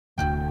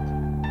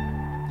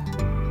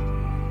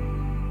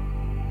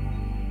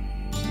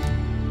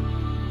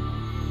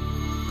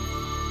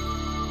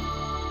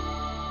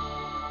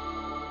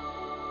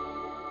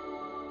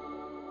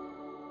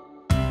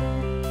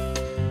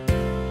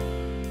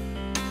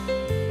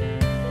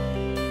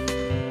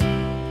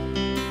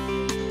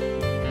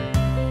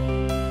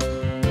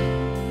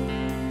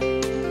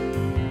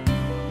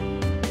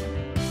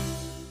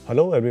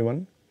Hello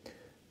everyone.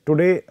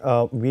 Today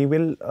we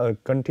will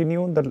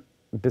continue the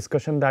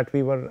discussion that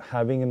we were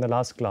having in the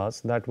last class,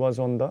 that was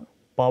on the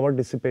power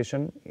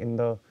dissipation in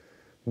the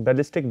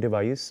ballistic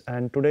device,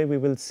 and today we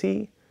will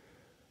see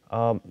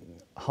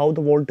how the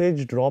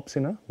voltage drops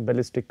in a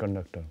ballistic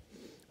conductor,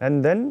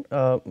 and then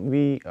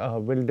we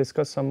will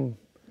discuss some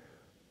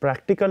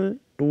practical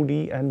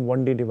 2D and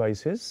 1D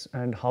devices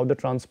and how the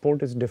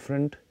transport is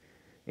different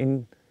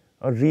in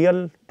a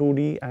real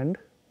 2D and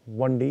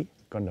 1D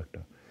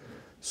conductor.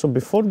 So,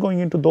 before going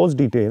into those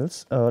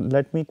details,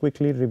 let me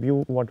quickly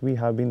review what we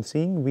have been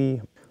seeing.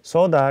 We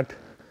saw that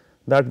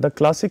the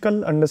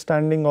classical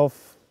understanding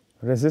of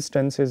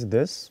resistance is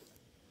this.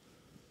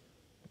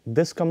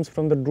 This comes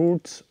from the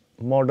Root's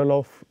model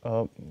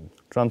of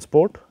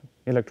transport,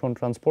 electron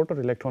transport or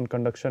electron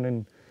conduction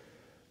in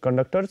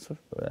conductors,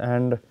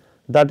 and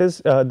that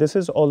is this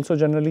is also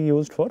generally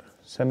used for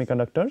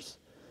semiconductors.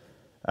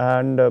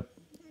 And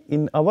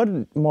in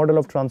our model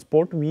of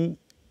transport, we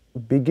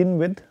begin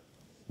with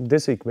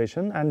this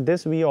equation, and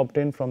this we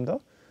obtain from the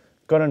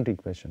current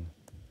equation.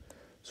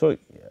 So,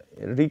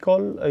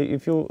 recall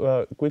if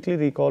you quickly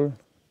recall,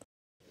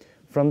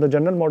 from the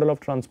general model of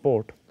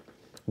transport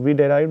we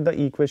derived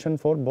the equation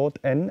for both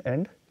N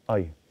and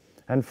I,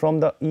 and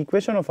from the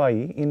equation of I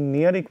in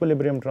near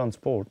equilibrium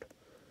transport,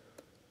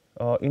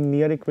 in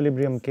near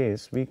equilibrium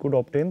case, we could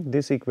obtain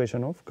this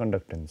equation of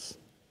conductance.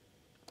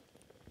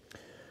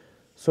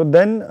 So,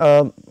 then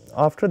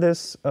after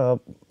this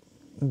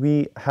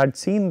we had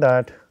seen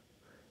that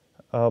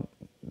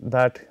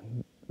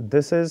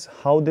this is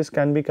how this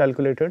can be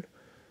calculated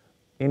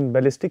in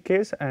ballistic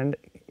case, and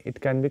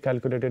it can be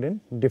calculated in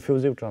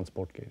diffusive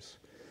transport case.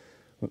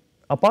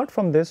 Apart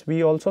from this,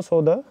 we also saw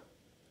the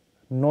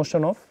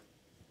notion of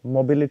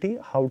mobility,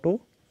 how to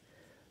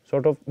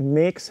sort of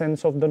make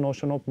sense of the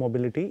notion of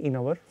mobility in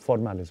our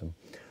formalism.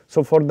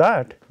 So, for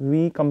that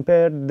we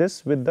compared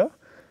this with the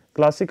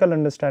classical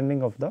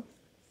understanding of the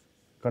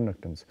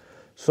conductance.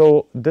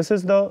 So, this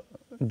is the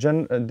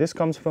this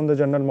comes from the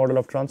general model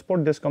of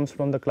transport, this comes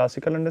from the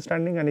classical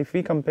understanding, and if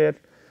we compare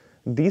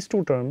these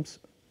two terms,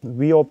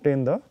 we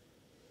obtain the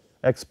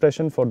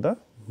expression for the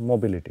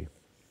mobility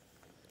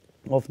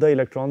of the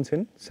electrons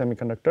in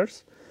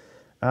semiconductors.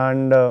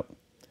 And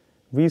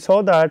we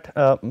saw that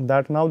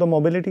that now the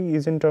mobility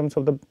is in terms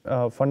of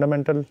the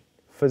fundamental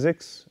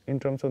physics, in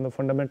terms of the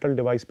fundamental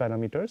device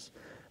parameters,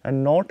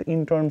 and not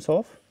in terms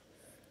of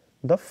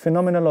the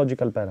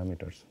phenomenological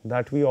parameters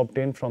that we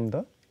obtain from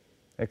the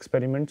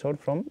experiments or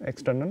from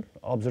external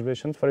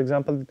observations. For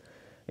example,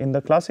 in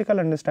the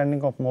classical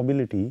understanding of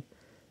mobility,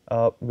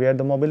 where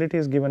the mobility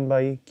is given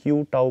by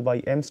q tau by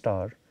m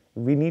star,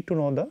 we need to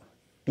know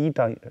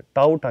the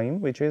tau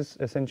time, which is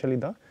essentially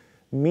the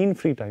mean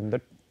free time,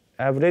 the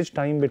average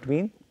time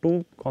between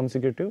two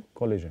consecutive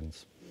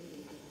collisions.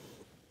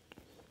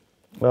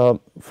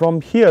 From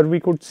here we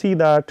could see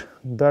that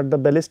the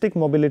ballistic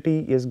mobility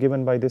is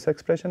given by this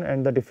expression,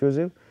 and the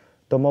diffusive,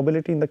 the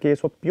mobility in the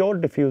case of pure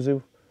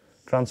diffusive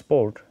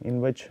transport, in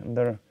which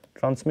the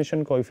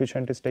transmission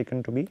coefficient is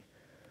taken to be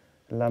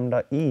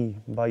lambda E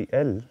by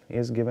L,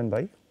 is given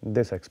by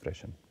this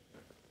expression.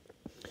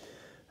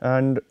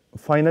 And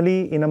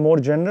finally, in a more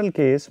general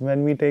case,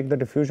 when we take the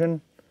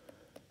diffusion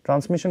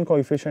transmission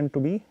coefficient to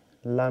be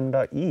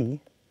lambda E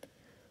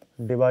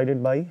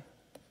divided by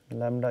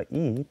lambda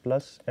E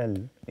plus L,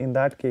 in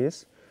that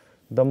case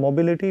the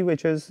mobility,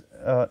 which is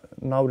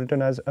now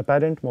written as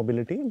apparent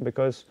mobility,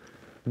 because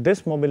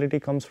this mobility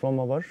comes from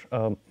our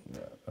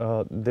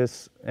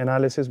this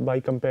analysis by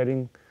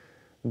comparing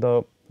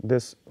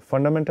this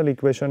fundamental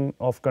equation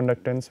of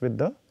conductance with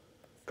the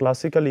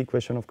classical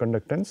equation of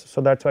conductance.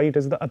 So, that is why it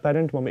is the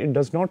apparent mobility. It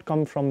does not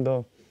come from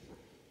the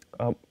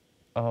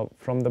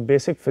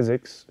basic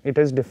physics. It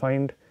is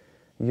defined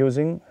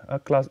using a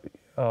class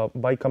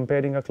by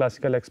comparing a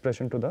classical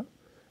expression to the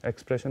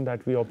expression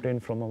that we obtain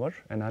from our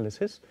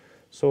analysis.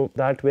 So,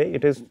 that way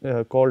it is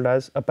called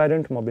as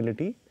apparent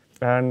mobility,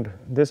 and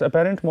this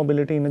apparent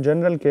mobility in a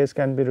general case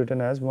can be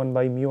written as 1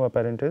 by mu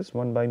apparent is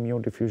 1 by mu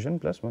diffusion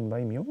plus 1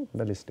 by mu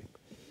ballistic.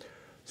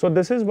 So,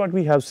 this is what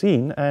we have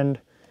seen, and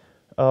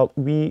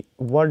we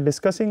were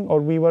discussing,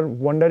 or we were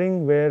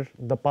wondering, where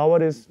the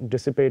power is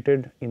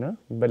dissipated in a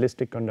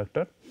ballistic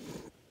conductor.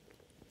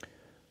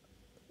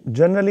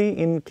 Generally,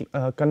 in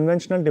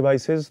conventional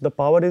devices, the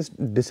power is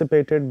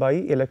dissipated by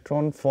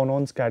electron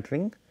phonon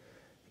scattering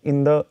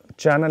in the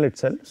channel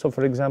itself. So,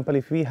 for example,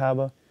 if we have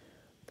a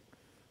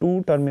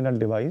two terminal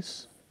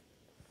device,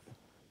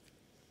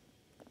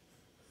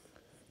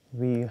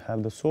 we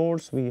have the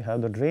source, we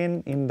have the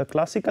drain. In the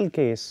classical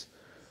case,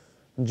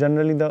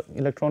 generally the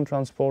electron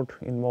transport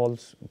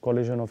involves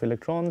collision of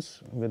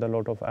electrons with a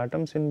lot of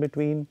atoms in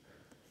between,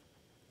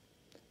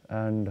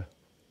 and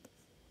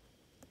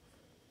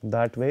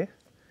that way,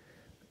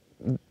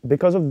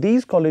 because of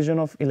these collision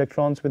of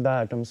electrons with the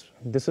atoms,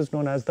 this is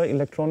known as the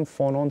electron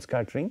phonon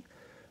scattering,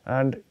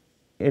 and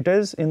it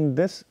is in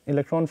this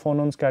electron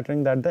phonon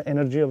scattering that the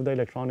energy of the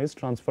electron is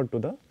transferred to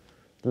the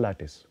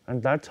lattice,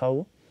 and that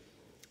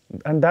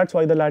is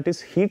why the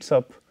lattice heats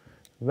up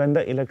when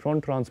the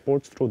electron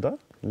transports through the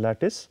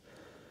lattice,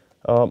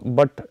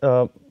 but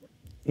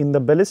in the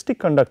ballistic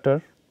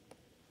conductor,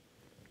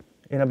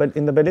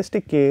 in the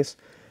ballistic case,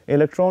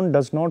 electron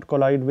does not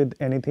collide with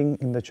anything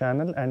in the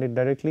channel and it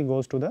directly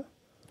goes to the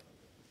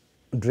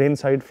drain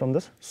side from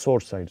the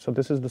source side. So,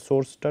 this is the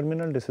source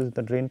terminal, this is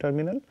the drain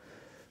terminal.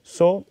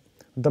 So,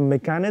 the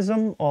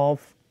mechanism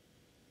of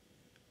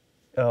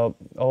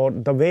or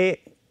the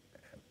way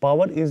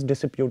power is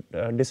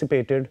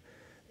dissipated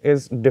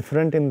is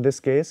different in this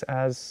case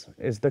as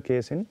is the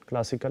case in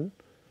classical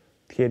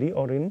theory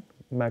or in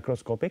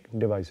macroscopic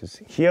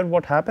devices. Here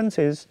what happens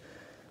is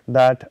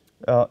that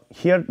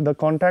here the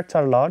contacts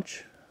are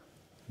large,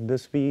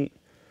 this we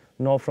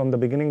know from the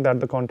beginning that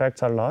the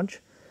contacts are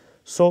large.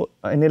 So,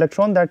 an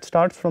electron that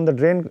starts from the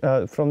drain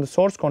from the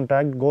source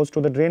contact goes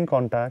to the drain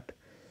contact.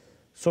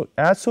 So,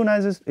 as soon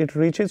as it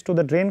reaches to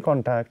the drain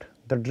contact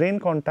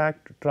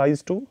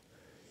tries to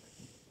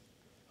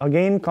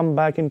again come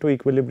back into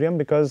equilibrium,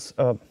 because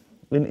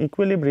in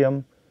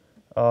equilibrium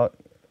all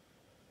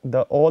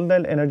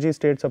the energy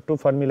states up to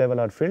Fermi level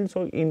are filled.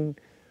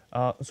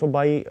 So,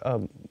 by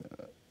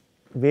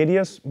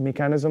various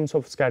mechanisms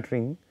of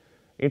scattering,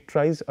 it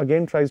tries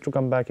to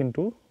come back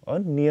into a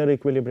near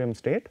equilibrium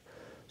state.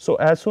 So,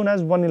 as soon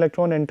as one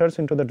electron enters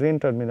into the drain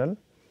terminal,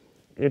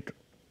 it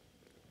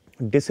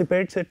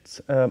dissipates its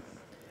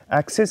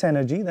axis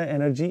energy, the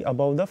energy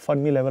above the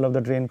Fermi level of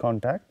the drain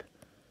contact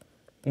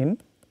in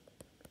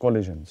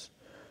collisions.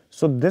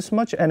 So, this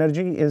much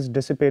energy is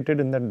dissipated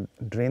in the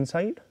drain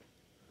side,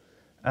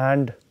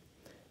 and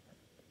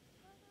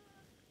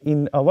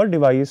in our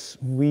device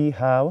we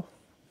have,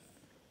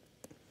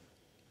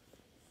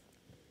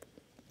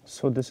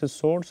 so this is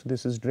source,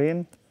 this is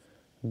drain,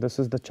 this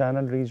is the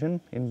channel region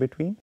in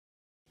between,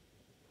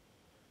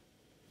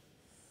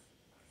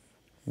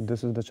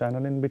 this is the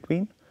channel in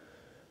between.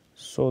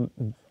 So,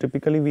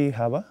 typically we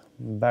have a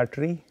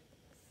battery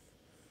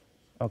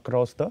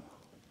across the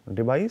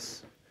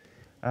device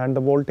and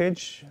the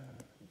voltage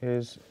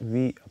is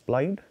V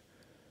applied,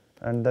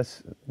 and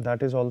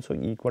that is also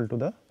equal to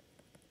the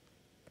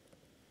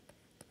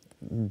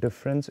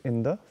difference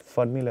in the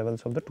Fermi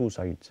levels of the two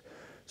sides.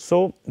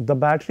 So, the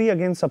battery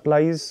again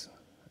supplies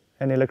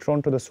an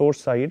electron to the source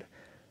side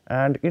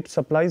and it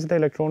supplies the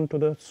electron to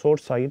the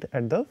source side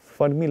at the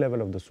Fermi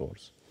level of the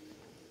source.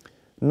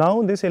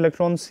 Now, this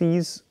electron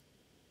sees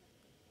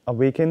a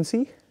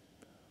vacancy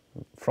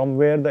from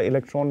where the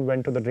electron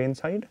went to the drain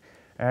side,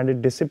 and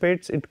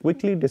it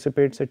quickly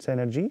dissipates its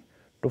energy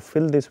to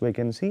fill this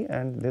vacancy,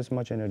 and this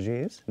much energy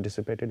is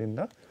dissipated in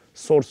the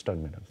source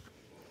terminal.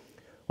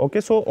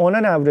 Okay, so, on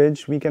an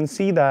average we can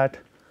see that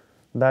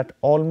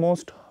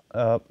almost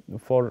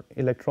for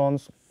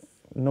electrons,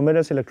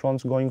 numerous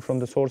electrons going from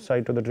the source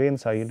side to the drain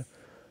side,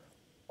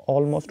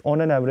 almost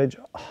on an average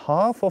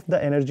half of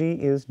the energy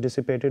is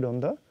dissipated on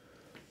the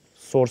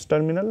source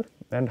terminal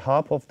and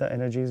half of the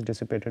energy is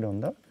dissipated on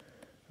the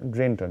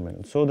drain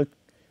terminal. So,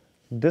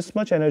 this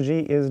much energy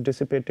is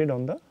dissipated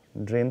on the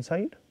drain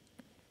side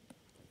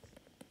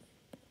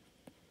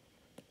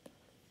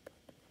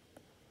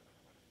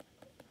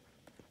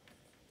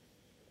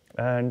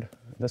and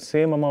the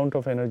same amount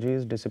of energy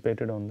is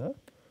dissipated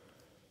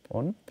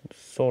on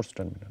source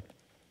terminal.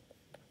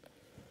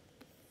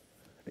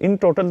 In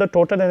total, the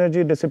total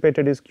energy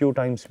dissipated is Q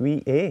times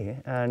VA,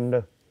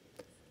 and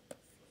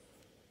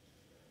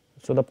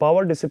so the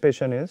power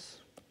dissipation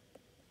is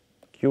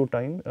Q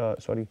time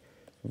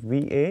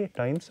VA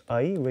times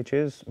I, which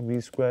is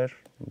V square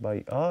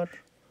by R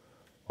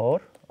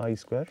or I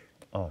square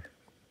R.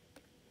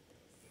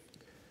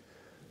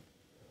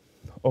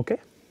 Okay.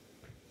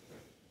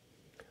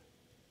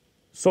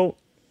 So,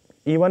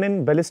 even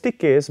in ballistic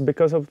case,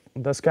 because of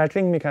the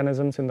scattering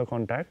mechanisms in the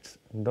contacts,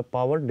 the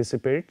power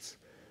dissipates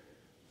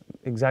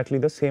exactly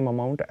the same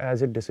amount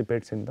as it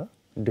dissipates in the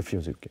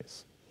diffusive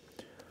case.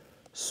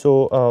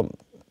 So,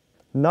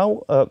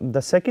 now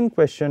the second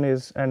question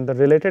is, and the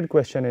related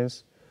question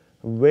is,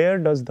 where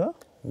does the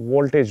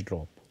voltage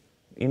drop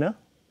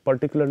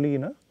particularly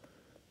in a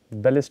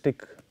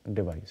ballistic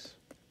device?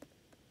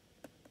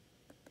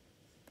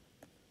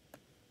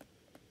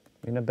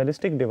 In a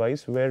ballistic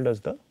device, where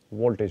does the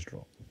voltage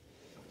drop?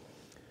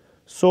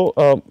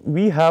 So,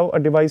 we have a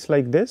device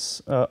like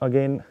this.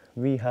 Again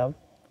we have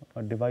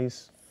a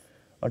device,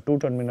 a two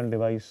terminal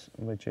device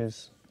which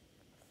is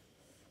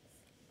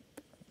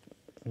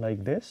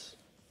like this,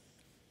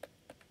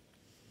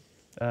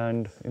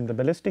 and in the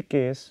ballistic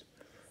case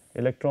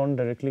electron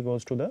directly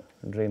goes to the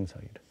drain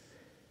side.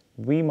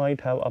 We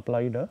might have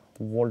applied a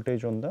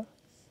voltage on the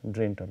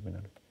drain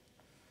terminal.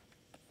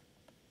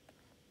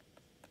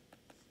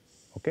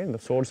 Okay, the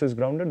source is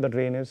grounded, the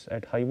drain is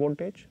at high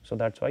voltage. So,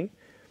 that is why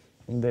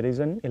there is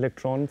an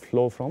electron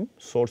flow from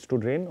source to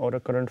drain or a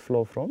current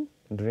flow from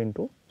drain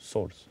to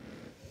source.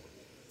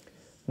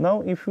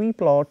 Now, if we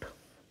plot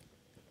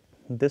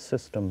this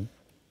system,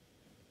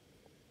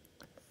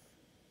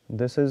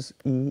 this is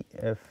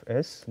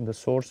EFS, the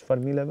source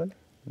Fermi level,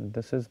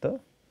 this is the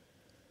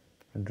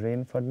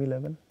drain Fermi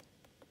level,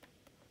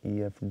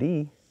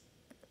 EFD,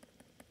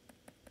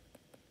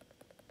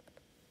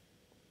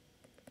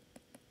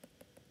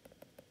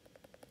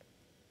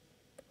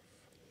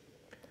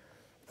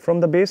 From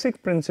the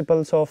basic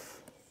principles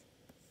of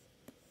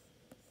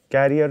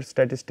carrier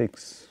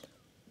statistics,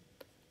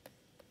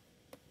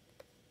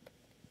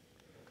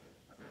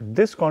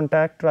 this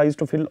contact tries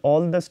to fill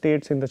all the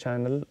states in the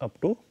channel up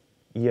to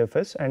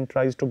EFS and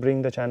tries to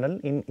bring the channel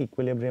in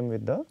equilibrium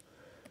with the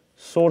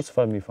source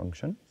Fermi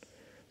function.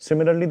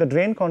 Similarly, the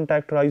drain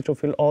contact tries to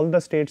fill all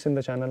the states in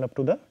the channel up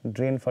to the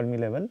drain Fermi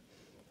level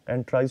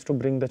and tries to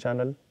bring the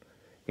channel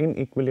in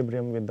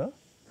equilibrium with the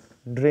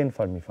drain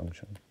Fermi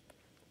function.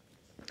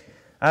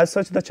 As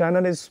such, the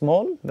channel is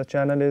small, the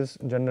channel is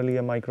generally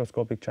a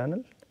microscopic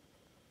channel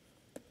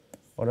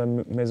or a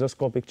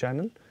mesoscopic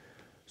channel.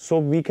 So,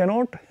 we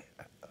cannot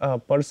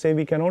per se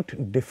we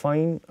cannot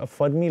define a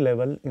Fermi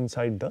level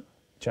inside the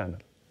channel,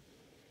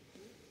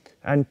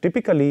 and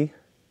typically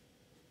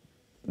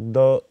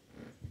the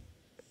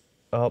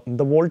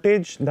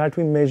voltage that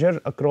we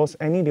measure across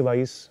any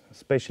device,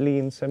 especially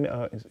in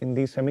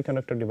these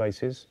semiconductor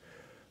devices,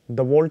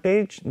 the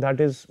voltage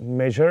that is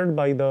measured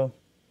by the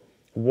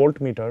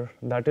voltmeter,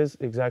 that is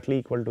exactly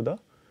equal to the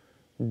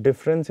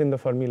difference in the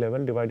Fermi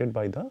level divided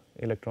by the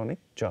electronic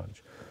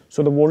charge.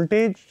 So, the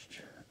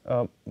voltage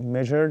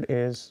measured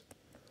is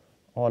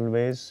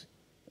always,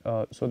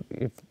 so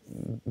if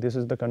this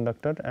is the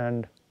conductor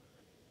and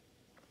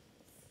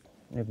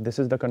if this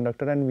is the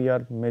conductor and we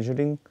are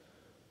measuring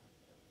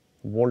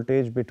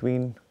voltage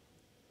between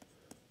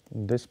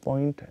this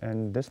point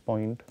and this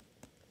point,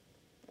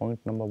 point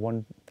number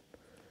 1,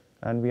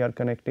 and we are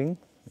connecting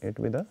it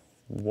with a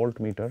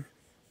voltmeter.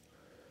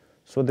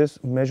 So,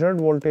 this measured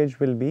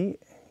voltage will be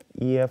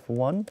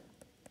EF1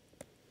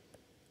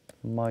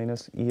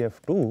 minus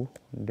EF2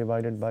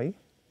 divided by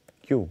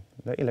Q,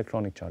 the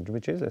electronic charge,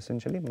 which is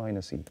essentially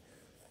minus E.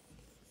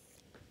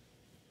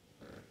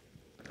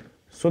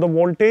 So, the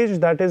voltage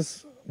that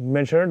is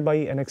measured by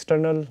an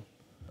external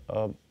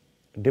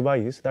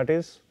device, that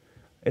is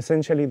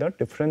essentially the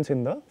difference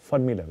in the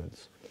Fermi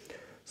levels.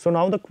 So,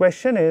 now the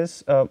question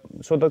is,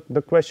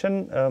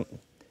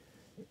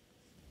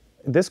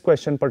 this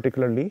question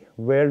particularly,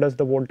 where does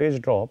the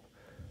voltage drop?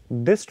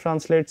 This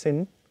translates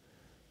in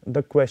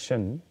the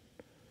question,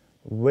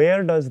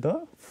 where does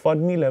the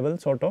Fermi level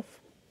sort of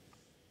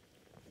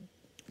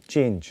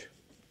change,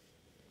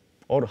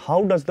 or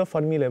how does the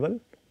Fermi level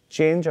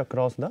change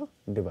across the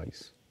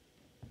device?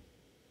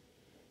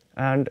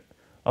 And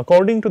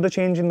according to the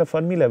change in the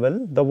Fermi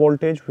level, the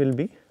voltage will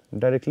be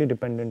directly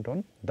dependent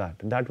on that.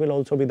 That will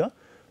also be the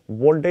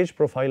voltage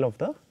profile of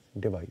the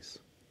device.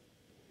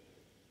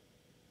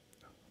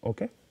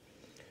 Okay.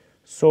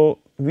 So,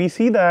 we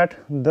see that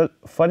the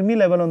Fermi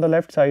level on the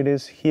left side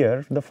is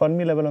here, the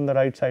Fermi level on the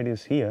right side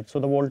is here. So,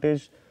 the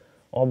voltage,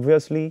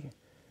 obviously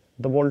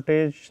the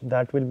voltage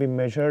that will be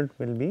measured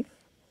will be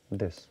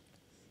this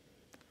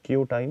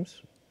Q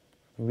times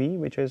V,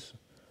 which is,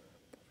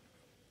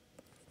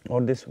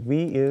 or this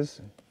V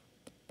is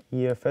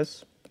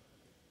EFS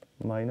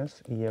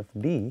minus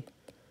EFD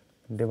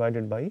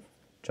divided by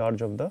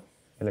charge of the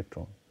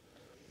electron.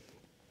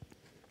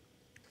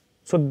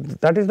 So,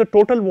 that is the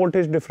total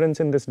voltage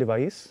difference in this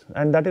device,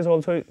 and that is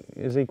also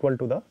is equal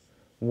to the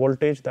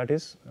voltage that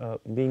is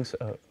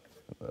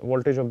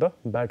voltage of the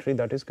battery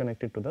that is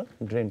connected to the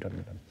drain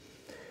terminal.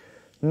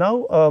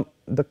 Now,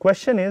 the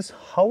question is,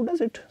 how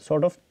does it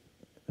sort of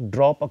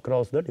drop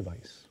across the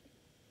device?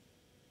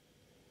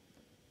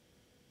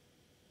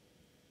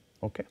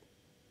 Okay.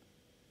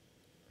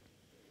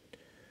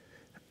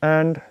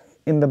 And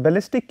in the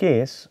ballistic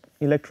case,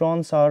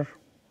 electrons are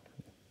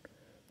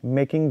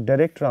making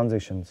direct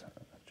transitions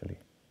actually.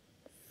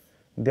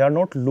 They are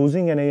not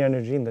losing any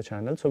energy in the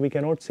channel. So, we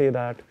cannot say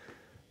that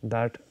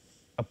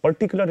a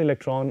particular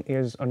electron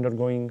is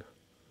undergoing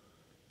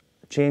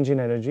change in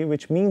energy,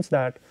 which means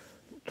that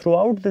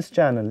throughout the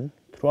channel,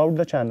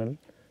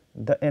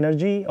 the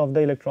energy of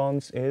the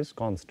electrons is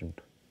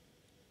constant.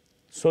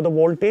 So, the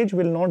voltage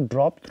will not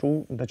drop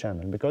through the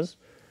channel because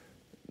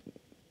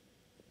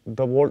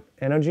the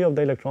energy of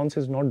the electrons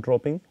is not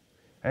dropping.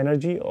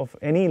 Energy of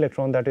any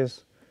electron that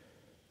is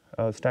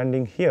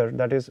standing here,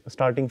 that is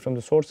starting from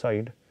the source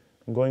side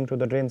going to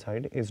the drain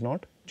side, is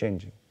not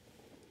changing.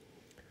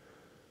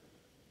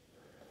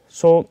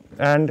 So,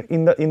 and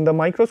in the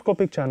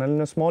microscopic channel, in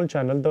a small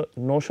channel, the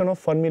notion of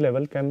Fermi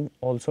level can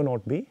also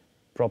not be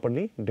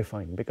properly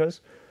defined,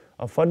 because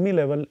a Fermi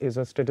level is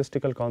a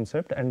statistical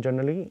concept, and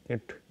generally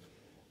it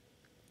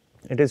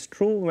is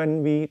true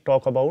when we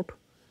talk about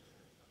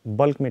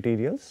bulk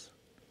materials.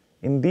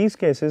 In these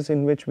cases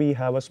in which we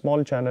have a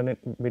small channel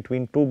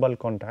between two bulk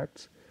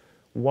contacts,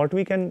 what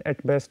we can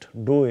at best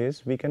do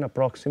is we can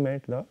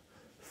approximate the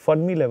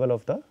Fermi level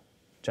of the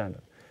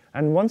channel,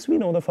 and once we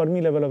know the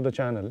Fermi level of the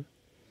channel,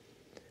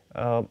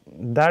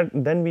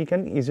 then we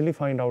can easily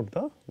find out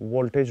the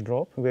voltage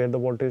drop, where the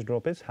voltage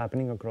drop is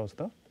happening across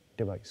the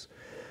device.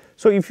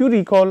 So, if you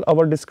recall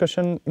our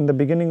discussion in the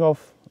beginning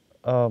of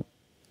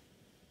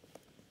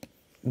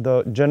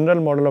the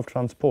general model of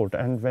transport,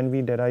 and when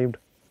we derived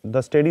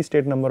the steady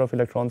state number of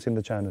electrons in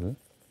the channel,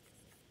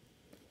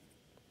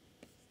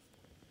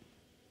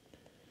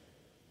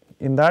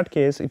 In that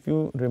case, if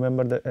you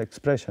remember the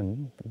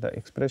expression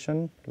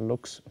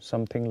looks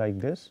something like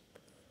this.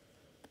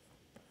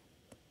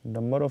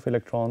 Number of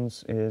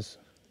electrons is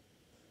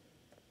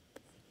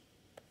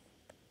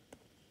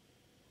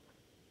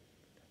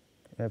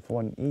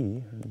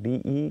F1e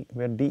dE,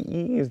 where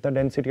dE is the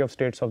density of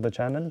states of the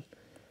channel,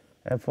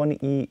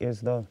 F1e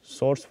is the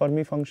source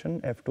Fermi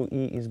function,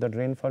 F2e is the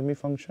drain Fermi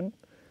function,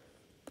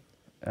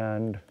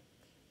 and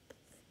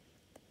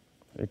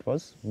it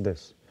was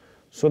this.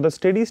 So, the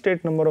steady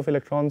state number of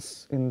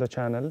electrons in the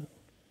channel,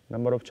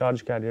 number of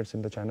charge carriers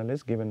in the channel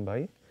is given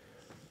by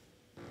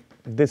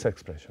this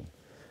expression.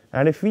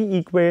 And if we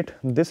equate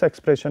this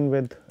expression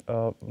with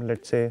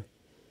let us say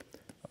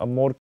a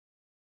more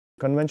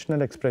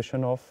conventional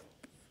expression of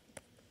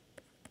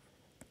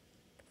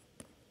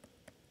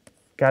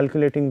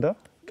calculating the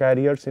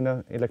carriers in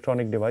an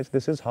electronic device,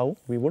 this is how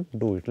we would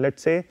do it. Let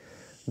us say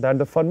that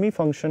the Fermi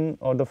function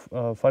or the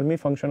Fermi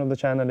function of the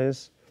channel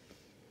is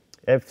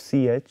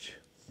FCH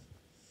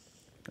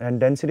and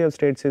density of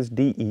states is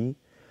dE,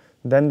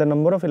 then the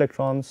number of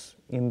electrons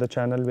in the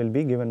channel will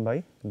be given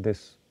by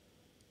this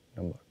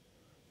number,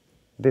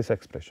 this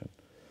expression.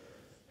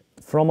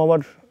 From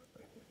our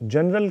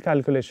general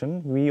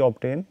calculation, we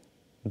obtain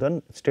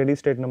the steady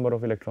state number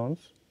of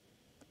electrons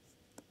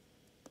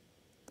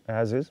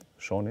as is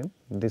shown in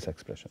this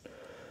expression.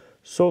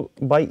 So,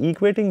 by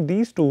equating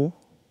these two,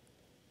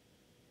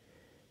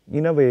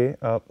 in a way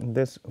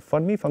this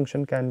Fermi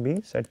function can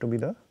be said to be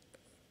the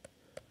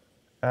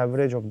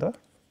average of the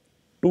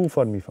two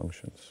Fermi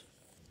functions.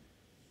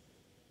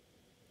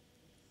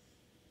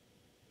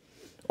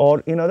 Or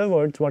in other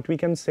words, what we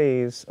can say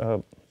is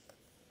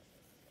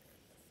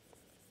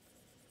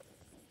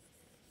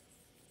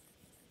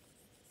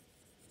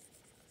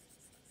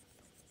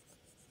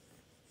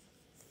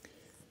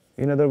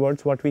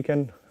what we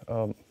can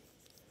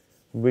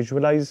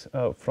visualize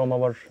from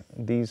our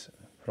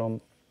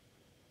from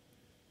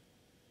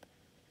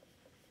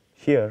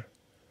here.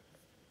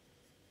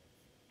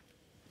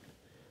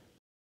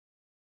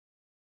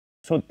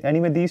 So,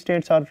 anyway, these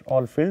states are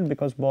all filled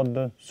because both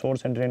the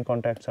source and drain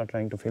contacts are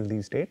trying to fill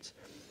these states.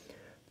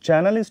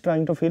 Channel is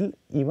trying to fill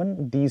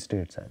even these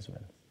states as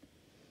well.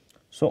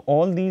 So,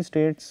 all these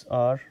states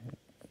are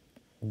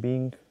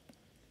being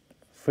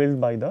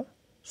filled by the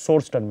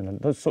source terminal.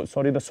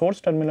 The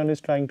source terminal is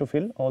trying to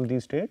fill all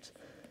these states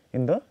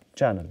in the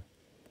channel,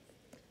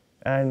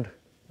 and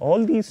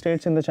all these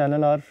states in the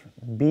channel are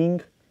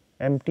being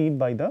emptied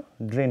by the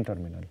drain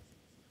terminal.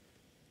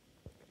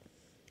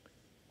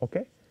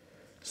 Okay.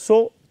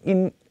 So,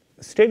 in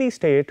steady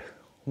state,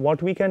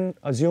 what we can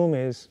assume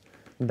is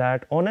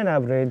that on an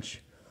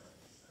average,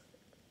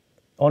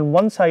 on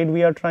one side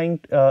we are trying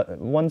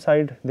one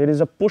side there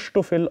is a push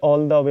to fill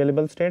all the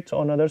available states,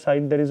 on other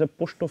side there is a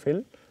push to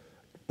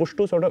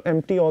sort of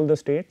empty all the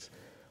states.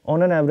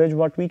 On an average,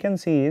 what we can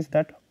see is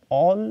that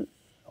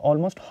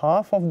almost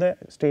half of the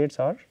states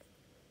are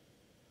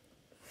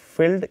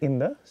filled in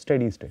the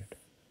steady state.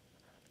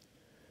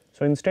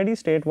 So, in steady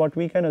state, what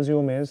we can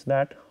assume is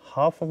that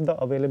half of the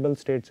available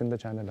states in the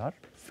channel are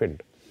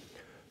filled.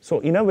 So,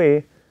 in a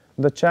way,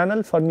 the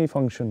channel Fermi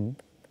function,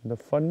 the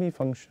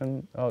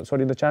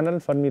channel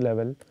Fermi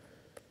level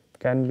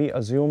can be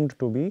assumed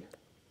to be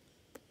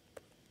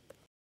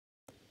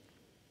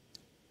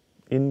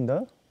in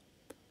the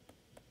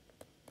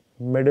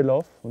middle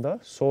of the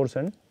source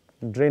and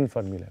drain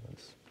Fermi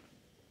levels.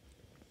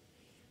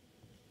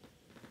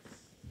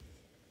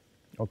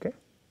 Okay.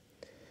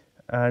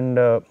 And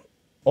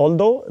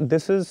although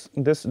this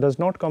does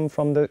not come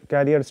from the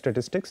carrier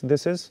statistics,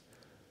 this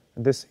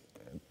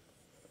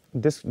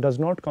does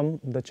not come,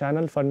 the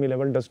channel Fermi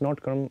level does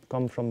not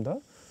come from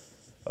the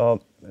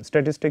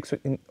statistics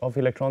of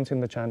electrons in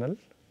the channel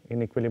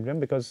in equilibrium,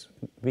 because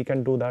we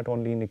can do that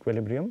only in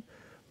equilibrium,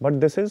 but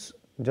this is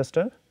just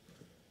an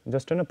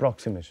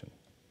approximation.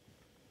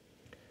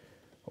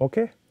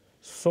 Okay.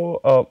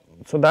 So,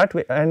 so that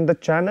way, and the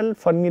channel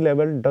Fermi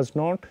level does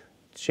not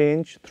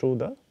change through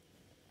the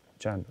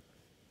channel,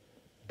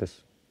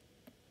 this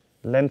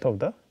length of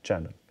the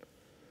channel.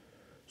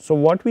 So,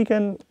 what we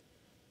can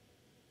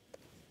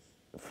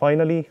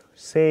finally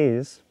say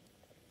is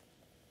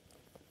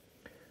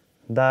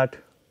that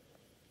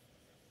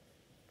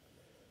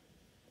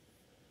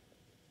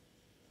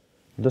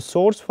the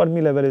source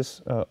Fermi level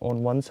is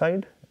on one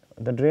side,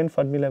 the drain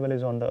Fermi level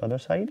is on the other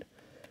side,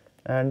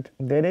 and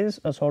there is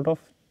a sort of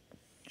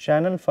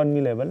channel Fermi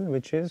level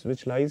which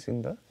lies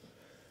in the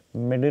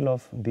middle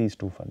of these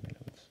two Fermi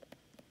levels,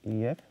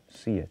 EF,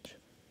 CH.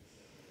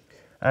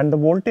 And the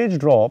voltage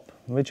drop,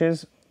 which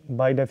is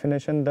by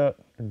definition the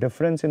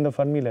difference in the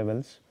Fermi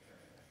levels,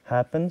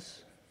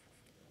 happens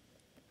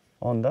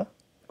on the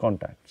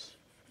contacts.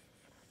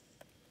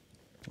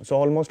 So,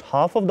 almost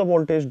half of the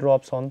voltage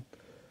drops on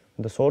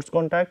the source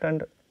contact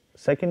and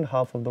second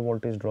half of the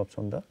voltage drops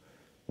on the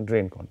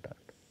drain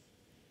contact.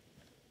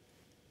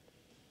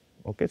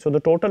 Okay. So, the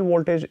total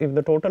voltage, if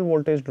the total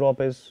voltage drop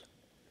is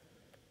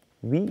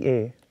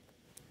VA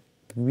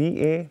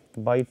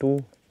by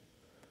 2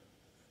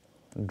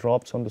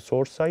 drops on the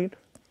source side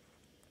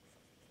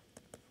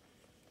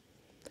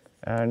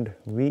and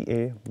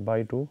VA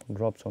by 2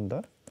 drops on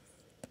the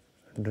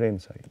drain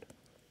side.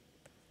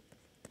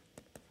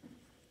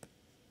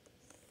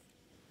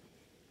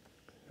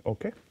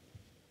 Okay.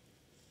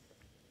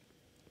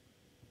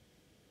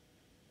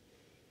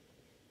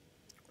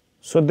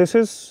 So, this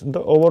is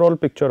the overall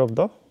picture of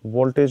the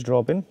voltage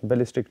drop in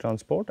ballistic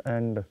transport,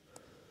 and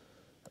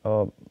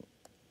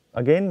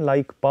again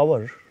like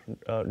power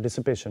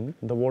dissipation,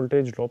 the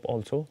voltage drop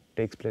also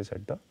takes place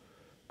at the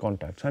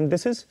contacts, and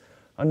this is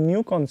a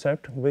new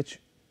concept which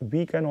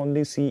we can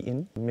only see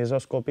in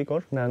mesoscopic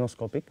or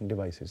nanoscopic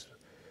devices,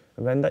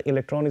 when the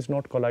electron is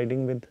not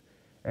colliding with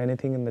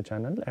anything in the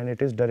channel and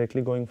it is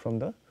directly going from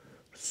the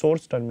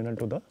source terminal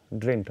to the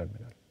drain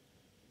terminal.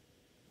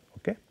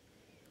 Okay.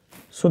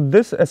 So,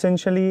 this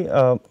essentially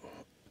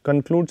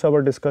concludes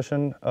our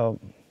discussion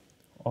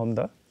on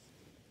the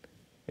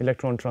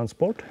electron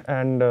transport,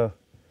 and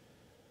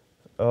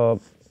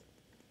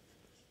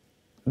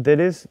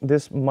there is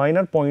this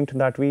minor point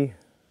that we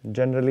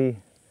generally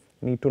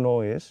need to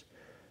know is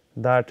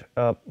that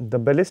the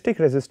ballistic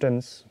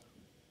resistance,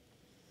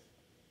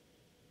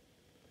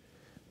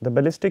 the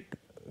ballistic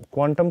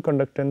quantum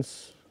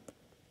conductance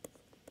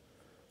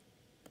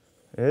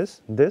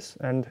is this,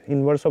 and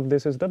inverse of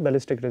this is the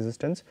ballistic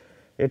resistance.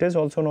 It is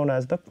also known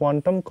as the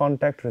quantum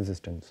contact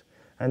resistance,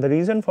 and the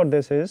reason for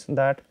this is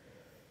that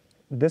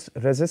this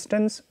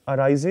resistance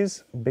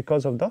arises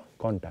because of the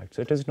contacts,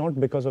 it is not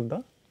because of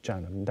the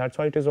channel. That is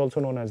why it is also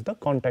known as the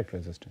contact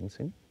resistance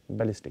in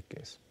ballistic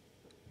case.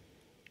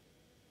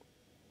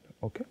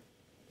 Okay.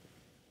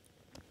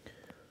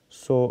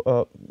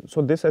 So,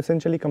 so this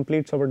essentially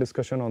completes our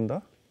discussion on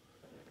the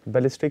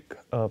ballistic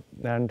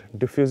and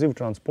diffusive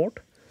transport.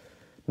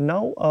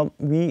 Now,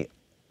 we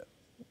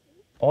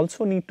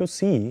also need to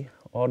see,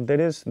 or there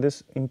is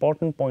this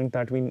important point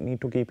that we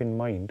need to keep in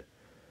mind,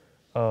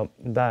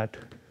 that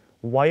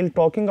while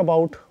talking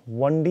about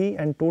 1D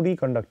and 2D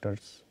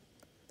conductors,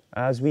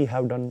 as we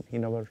have done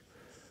in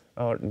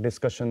our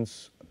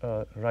discussions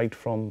right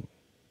from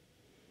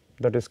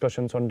the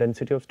discussions on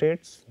density of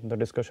states, the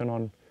discussion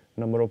on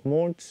number of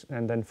modes,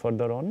 and then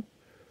further on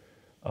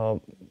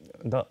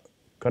the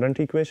current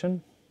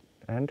equation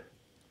and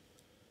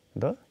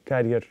the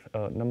carrier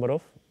number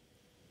of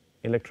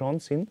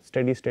electrons in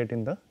steady state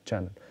in the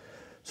channel.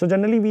 So,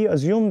 generally we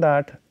assume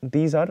that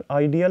these are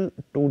ideal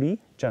 2D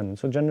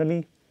channels. So,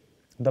 generally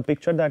the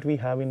picture that we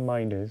have in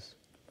mind is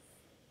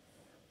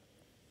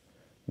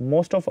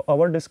most of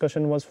our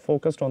discussion was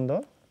focused on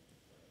the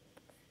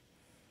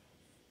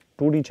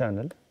 2D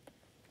channel,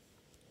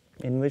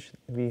 in which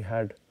we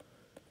had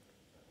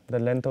the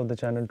length of the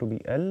channel to be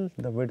L,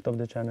 the width of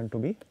the channel to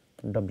be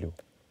W.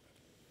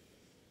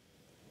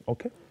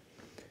 Okay.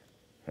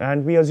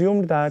 And we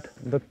assumed that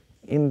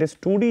in this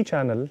 2D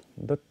channel,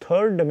 the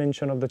third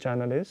dimension of the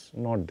channel is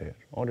not there,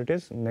 or it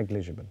is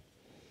negligible.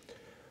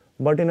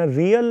 But in a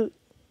real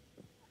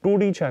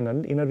 2D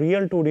channel, in a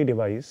real 2D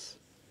device,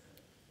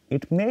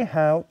 it may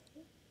have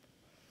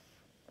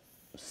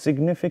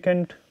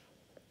significant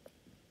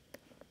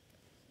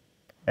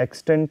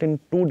extent in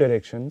two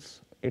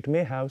directions, it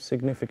may have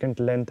significant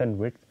length and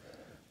width,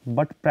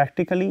 but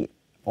practically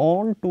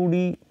all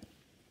 2D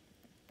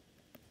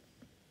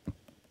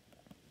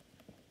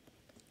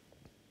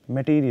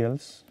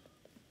materials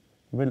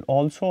will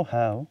also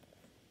have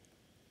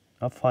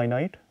a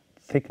finite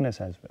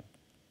thickness as well.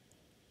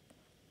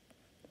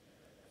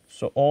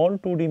 So, all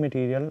 2D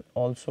material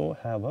also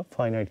have a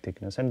finite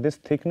thickness, and this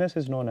thickness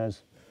is known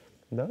as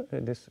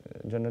this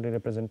generally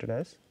represented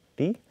as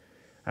T,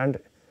 and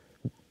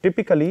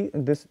typically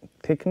this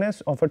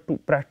thickness of a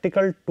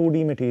practical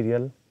 2D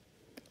material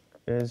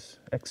is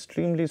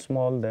extremely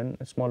smaller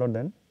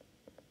than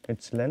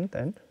its length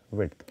and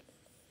width.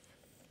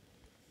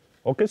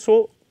 Okay,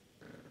 so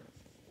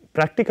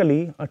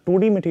practically a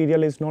 2D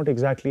material is not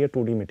exactly a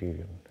 2D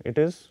material, it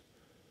is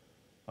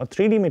a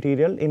 3D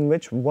material in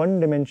which one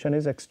dimension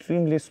is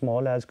extremely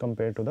small as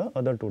compared to the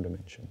other two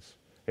dimensions.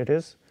 It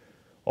is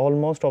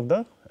almost of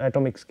the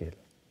atomic scale.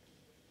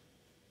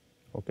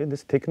 Okay,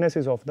 this thickness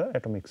is of the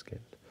atomic scale.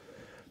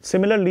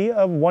 Similarly,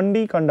 a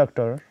 1D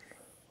conductor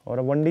or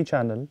a 1D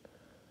channel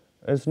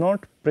is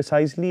not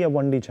precisely a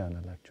 1D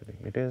channel actually.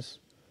 It is,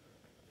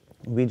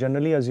 we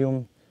generally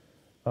assume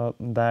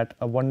that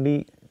a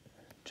 1D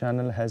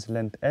channel has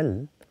length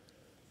L,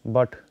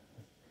 but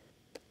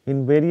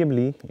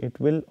invariably it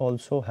will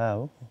also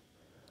have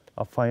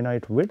a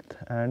finite width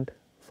and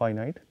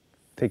finite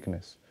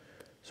thickness.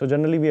 So,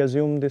 generally we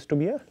assume this to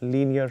be a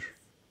linear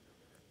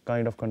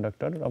kind of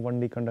conductor, a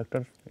 1D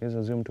conductor is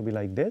assumed to be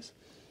like this,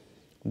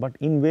 but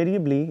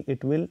invariably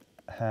it will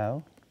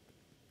have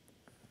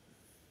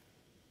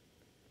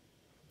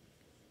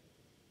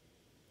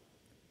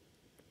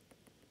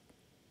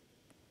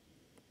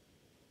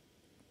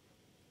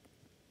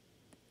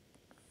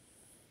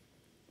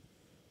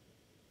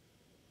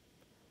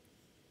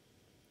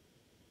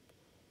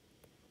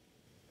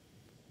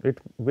it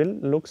will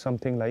look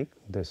something like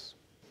this.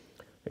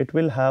 It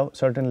will have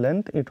certain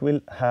length, it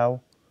will have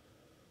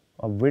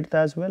a width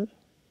as well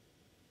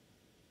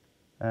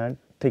and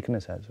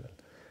thickness as well.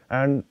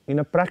 and in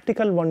a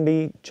practical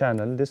 1D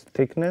channel, this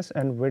thickness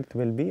and width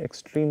will be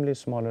extremely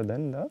smaller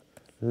than the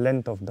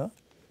length of the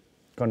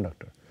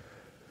conductor.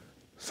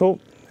 So,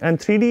 and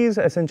 3D is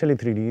essentially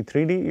 3D.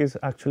 3D is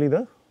actually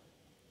the,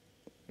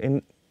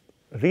 in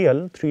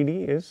real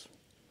 3D is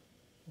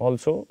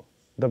also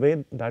the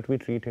way that we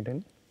treat it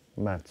in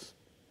maths,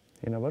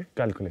 in our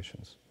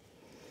calculations.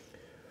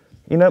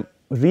 In a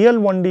real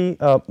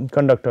 1D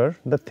conductor,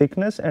 the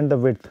thickness and the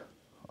width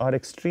are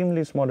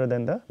extremely smaller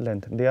than the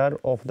length. They are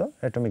of the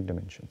atomic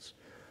dimensions.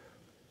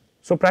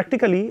 So,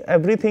 practically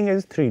everything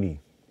is 3D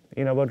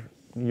in our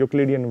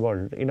Euclidean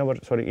world, in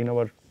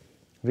our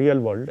real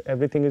world,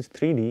 everything is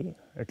 3D,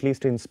 at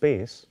least in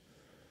space.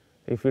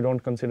 If we do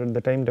not consider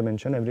the time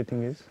dimension,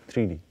 everything is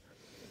 3D.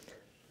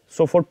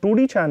 So, for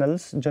 2D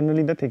channels,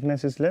 generally the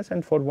thickness is less,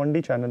 and for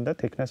 1D channel, the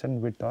thickness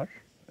and width are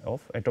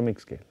of atomic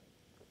scale.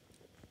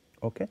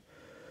 Okay.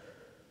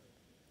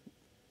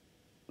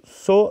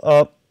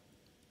 So,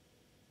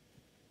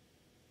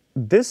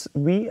 this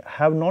we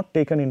have not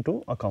taken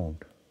into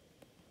account,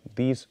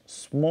 these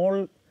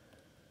small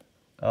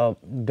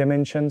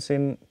dimensions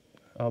in,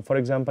 for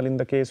example, in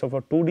the case of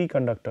a 2D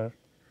conductor,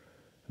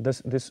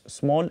 this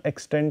small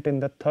extent in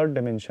the third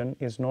dimension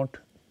is not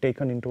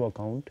taken into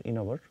account in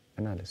our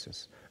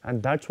analysis,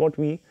 and that is what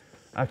we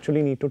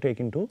actually need to take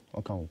into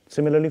account.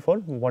 Similarly for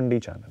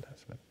 1D channel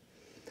as well.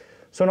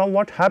 So, now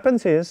what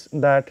happens is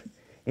that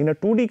in a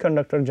 2D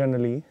conductor,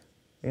 generally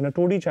in a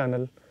 2D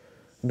channel,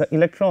 the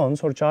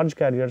electrons or charge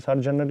carriers are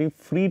generally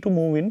free to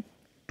move in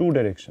two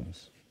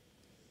directions,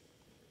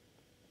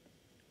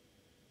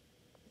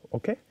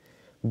 okay,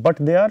 but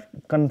they are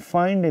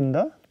confined in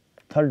the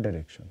third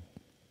direction.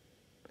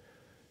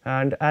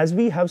 And as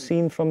we have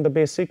seen from the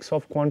basics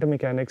of quantum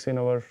mechanics in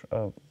our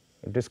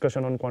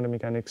discussion on quantum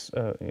mechanics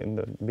in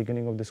the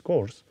beginning of this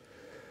course,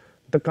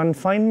 the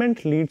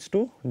confinement leads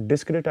to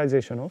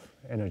discretization of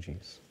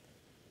energies.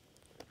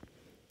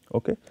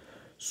 Okay.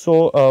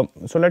 So,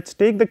 so let us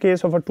take the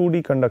case of a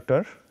 2D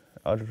conductor,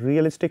 a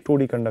realistic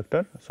 2D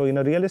conductor. So, in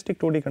a realistic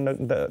 2D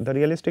conductor, the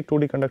realistic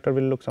 2D conductor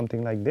will look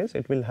something like this.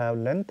 It will have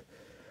length,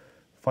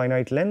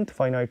 finite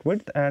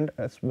width, and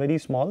a very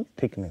small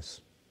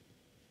thickness.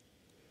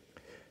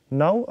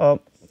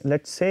 Now,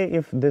 let us say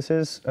if this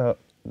is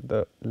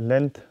the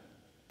length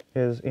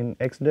is in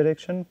x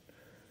direction,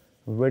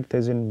 width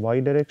is in y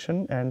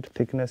direction, and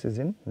thickness is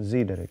in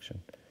z direction.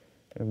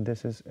 If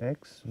this is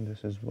x,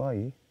 this is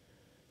y,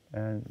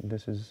 and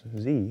this is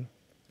z.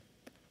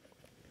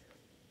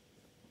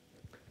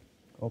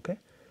 Okay.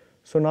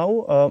 So,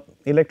 now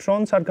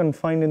electrons are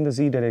confined in the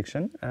z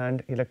direction,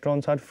 and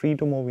electrons are free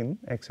to move in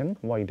x and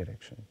y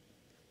direction.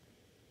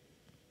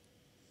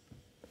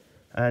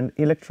 And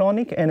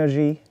electronic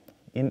energy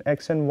in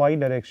x and y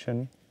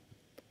direction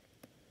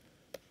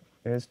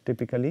is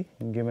typically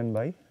given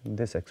by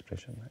this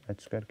expression,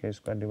 h square k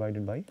square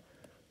divided by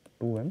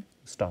 2m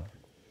star,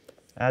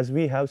 as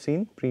we have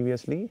seen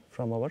previously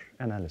from our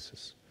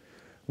analysis.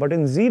 But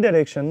in z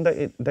direction,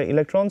 the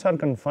electrons are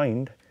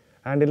confined,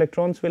 and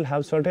electrons will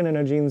have certain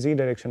energy in z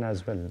direction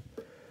as well.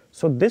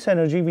 So, this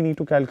energy we need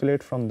to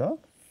calculate from the,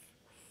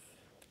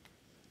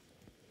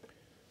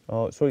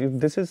 so if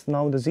this is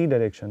now the z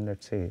direction, let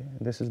us say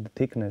this is the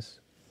thickness,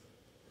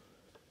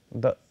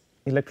 the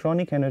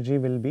electronic energy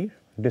will be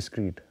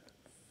discrete,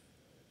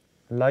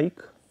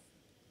 like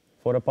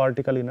for a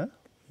particle in a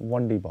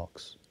 1D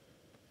box.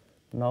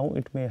 Now,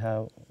 it may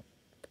have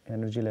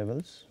energy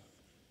levels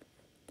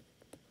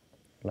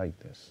like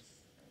this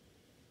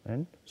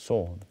and so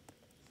on.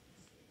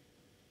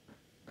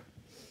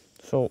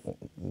 So,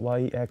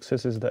 y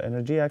axis is the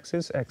energy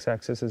axis, x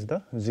axis is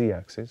the z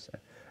axis,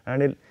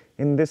 and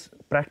in this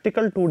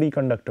practical 2D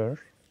conductor,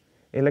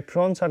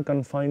 electrons are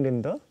confined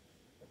in the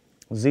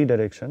z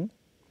direction.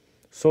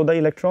 So, the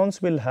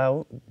electrons will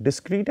have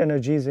discrete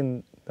energies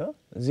in the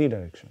z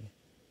direction.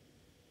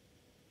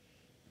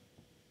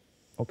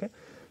 Okay.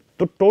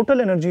 The total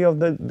energy of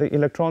the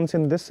electrons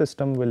in this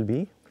system will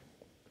be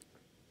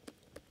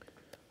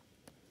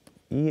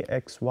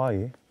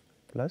Exy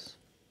plus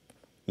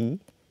Ez.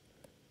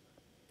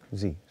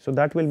 So,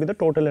 that will be the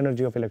total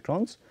energy of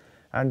electrons,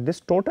 and this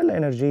total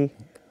energy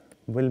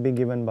will be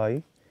given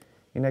by,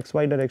 in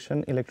xy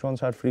direction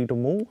electrons are free to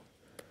move.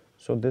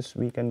 So, this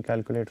we can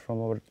calculate from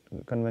our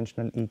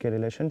conventional Ek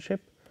relationship,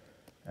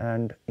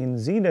 and in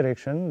z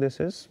direction this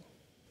is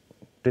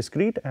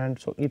discrete, and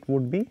so it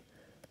would be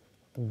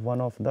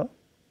one of the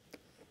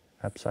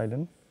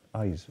epsilon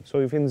i's. So,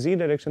 if in z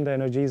direction the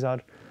energies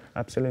are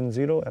epsilon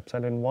 0,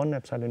 epsilon 1,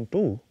 epsilon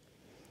 2,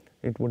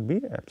 it would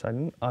be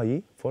epsilon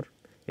I for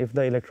if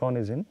the electron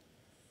is in,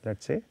 let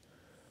us say,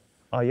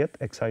 ith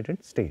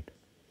excited state.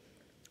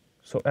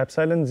 So,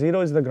 epsilon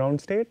 0 is the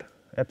ground state,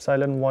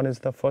 epsilon 1 is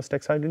the first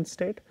excited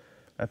state,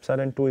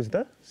 epsilon 2 is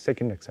the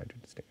second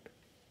excited state,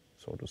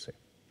 so to say.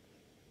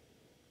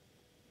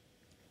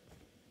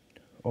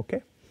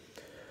 Okay.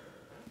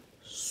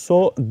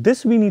 So,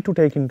 this we need to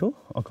take into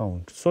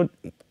account. So,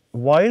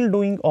 while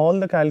doing all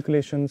the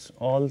calculations,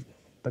 all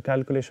the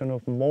calculation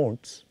of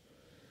modes,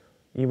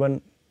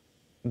 even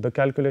the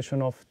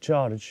calculation of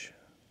charge,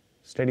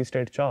 steady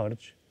state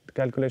charge,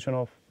 the calculation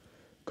of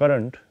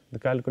current, the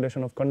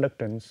calculation of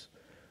conductance,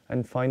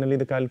 and finally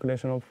the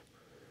calculation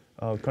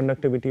of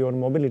conductivity or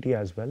mobility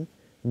as well,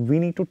 we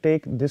need to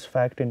take this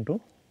fact into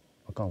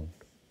account.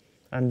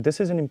 And this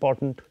is an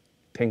important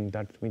thing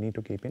that we need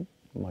to keep in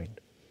mind.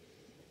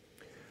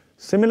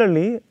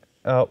 Similarly,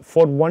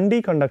 for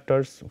 1D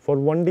conductors, for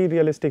 1D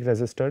realistic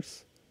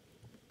resistors,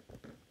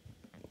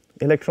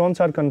 electrons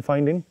are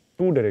confined in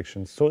two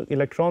directions. So,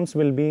 electrons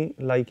will be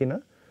like in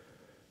a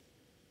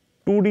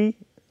 2D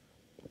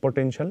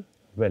potential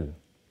well.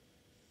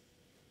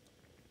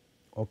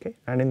 Okay.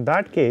 And in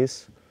that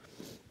case,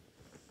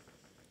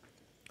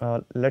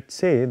 let us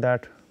say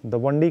that the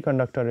 1D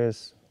conductor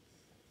is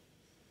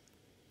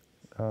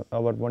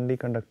our 1D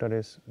conductor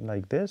is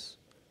like this.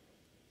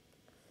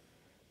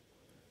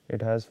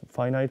 It has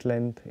finite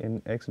length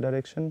in x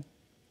direction,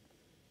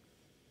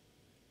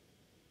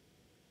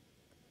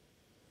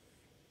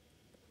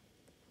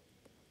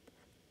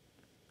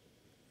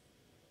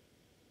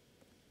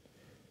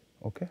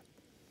 okay.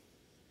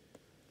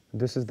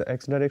 This is the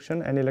x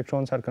direction, and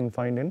electrons are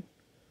confined in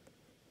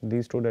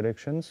these two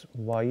directions,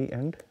 y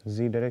and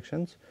z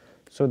directions.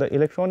 So, the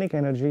electronic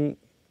energy,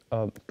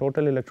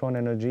 total electron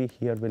energy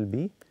here will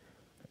be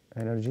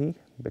energy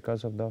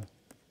because of the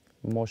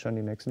motion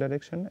in x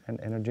direction and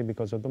energy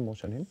because of the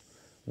motion in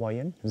y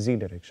and z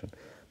direction.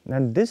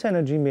 And this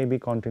energy may be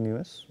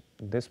continuous,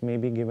 this may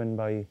be given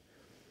by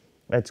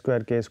h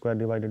square k square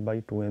divided by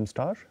 2m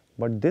star,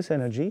 but this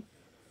energy,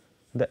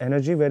 the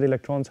energy where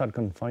electrons are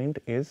confined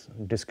is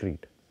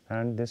discrete,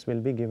 and this will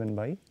be given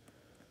by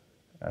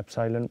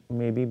epsilon,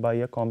 maybe by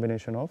a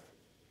combination of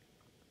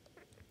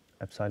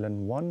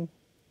epsilon 1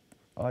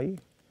 I,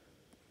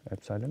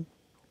 epsilon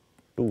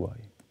 2 I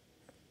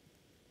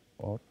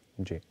or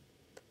j.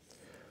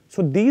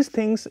 So, these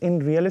things in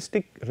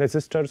realistic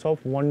resistors of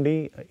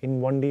 1D,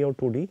 in 1D or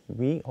 2D,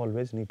 we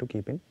always need to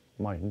keep in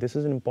mind. This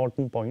is an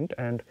important point,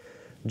 and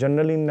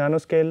generally in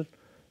nanoscale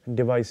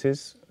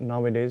devices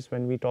nowadays,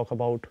 when we talk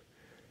about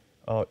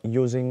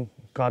using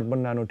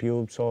carbon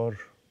nanotubes or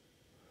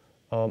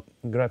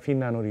graphene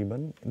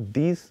nanoribbon,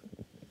 these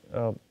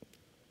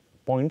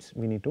points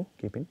we need to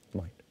keep in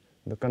mind.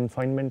 The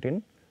confinement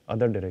in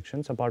other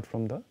directions apart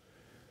from the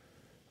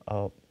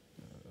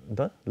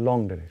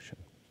long direction.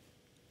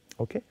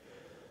 Okay.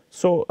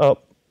 So,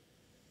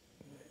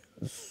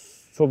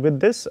 with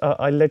this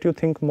I will let you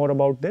think more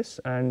about this,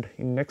 and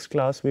in next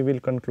class we will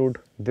conclude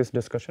this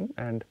discussion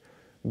and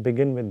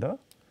begin with the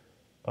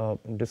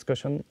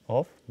discussion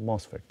of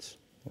MOSFETs.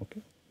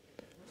 Okay.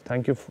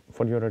 Thank you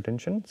for your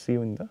attention. See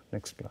you in the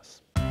next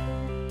class.